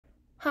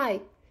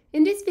Hi,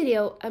 in this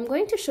video, I'm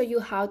going to show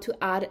you how to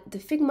add the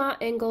Figma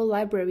angle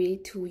library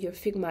to your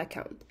Figma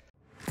account.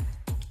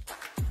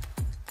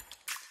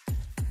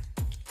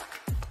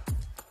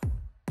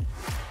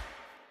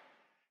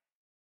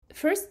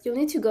 First, you'll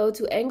need to go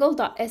to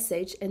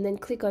angle.sh and then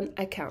click on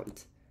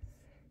Account.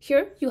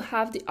 Here, you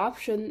have the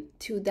option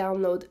to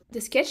download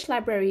the Sketch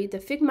library, the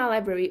Figma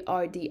library,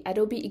 or the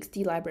Adobe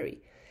XD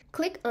library.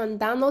 Click on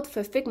Download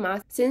for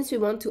Figma since we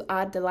want to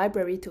add the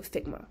library to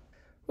Figma.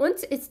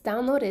 Once it's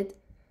downloaded,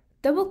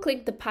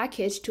 double-click the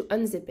package to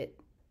unzip it.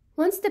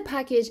 Once the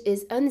package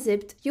is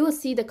unzipped, you will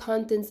see the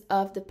contents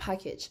of the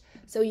package.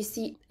 So you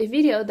see a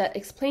video that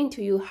explains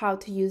to you how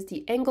to use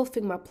the Angle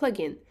Figma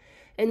plugin.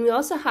 And we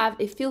also have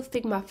a few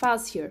Figma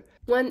files here.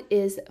 One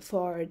is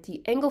for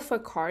the Angle for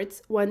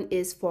cards, one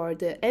is for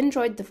the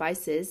Android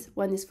devices,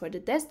 one is for the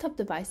desktop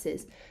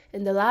devices,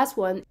 and the last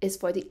one is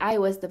for the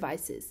iOS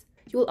devices.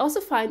 You will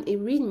also find a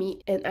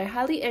README, and I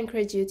highly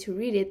encourage you to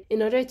read it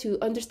in order to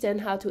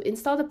understand how to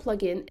install the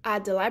plugin,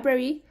 add the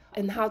library,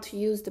 and how to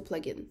use the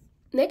plugin.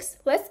 Next,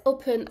 let's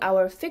open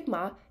our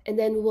Figma, and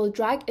then we will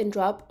drag and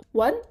drop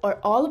one or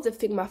all of the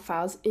Figma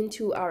files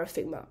into our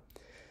Figma.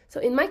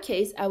 So in my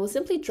case, I will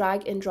simply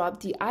drag and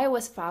drop the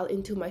iOS file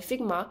into my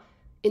Figma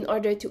in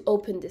order to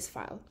open this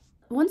file.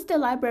 Once the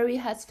library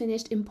has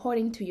finished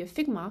importing to your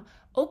Figma,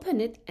 open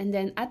it, and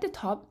then at the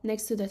top,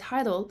 next to the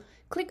title,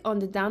 click on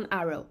the down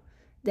arrow.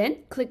 Then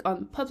click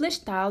on Publish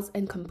Styles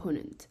and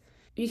Component.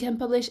 You can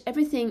publish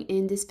everything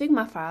in this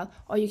Figma file,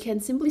 or you can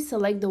simply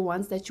select the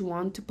ones that you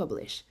want to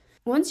publish.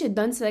 Once you're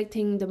done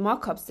selecting the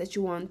mockups that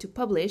you want to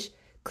publish,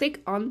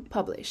 click on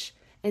Publish.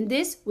 And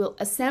this will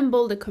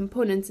assemble the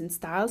components and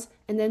styles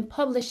and then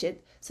publish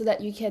it so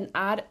that you can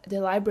add the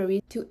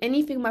library to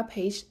any Figma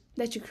page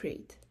that you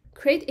create.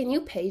 Create a new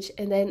page,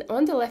 and then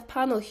on the left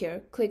panel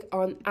here, click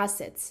on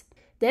Assets.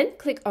 Then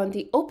click on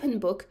the Open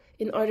Book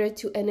in order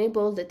to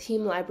enable the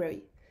theme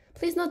library.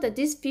 Please note that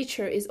this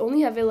feature is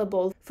only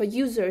available for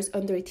users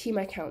under a theme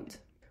account.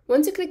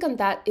 Once you click on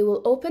that, it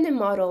will open a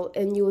model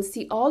and you will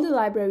see all the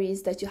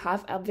libraries that you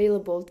have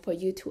available for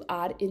you to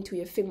add into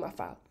your Figma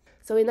file.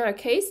 So in our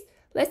case,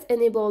 let's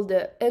enable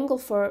the Angle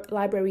for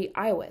library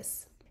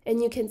iOS.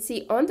 And you can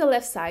see on the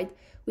left side,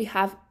 we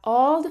have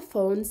all the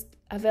phones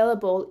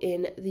available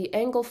in the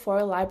Angle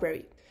for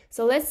library.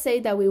 So let's say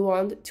that we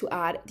want to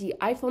add the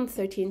iPhone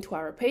 13 to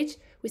our page.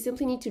 We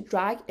simply need to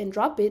drag and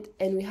drop it,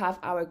 and we have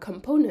our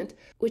component,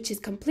 which is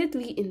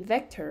completely in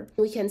vector.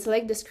 We can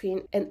select the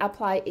screen and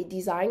apply a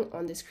design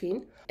on the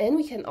screen, and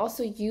we can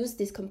also use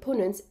these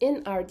components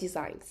in our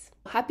designs.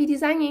 Happy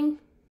designing!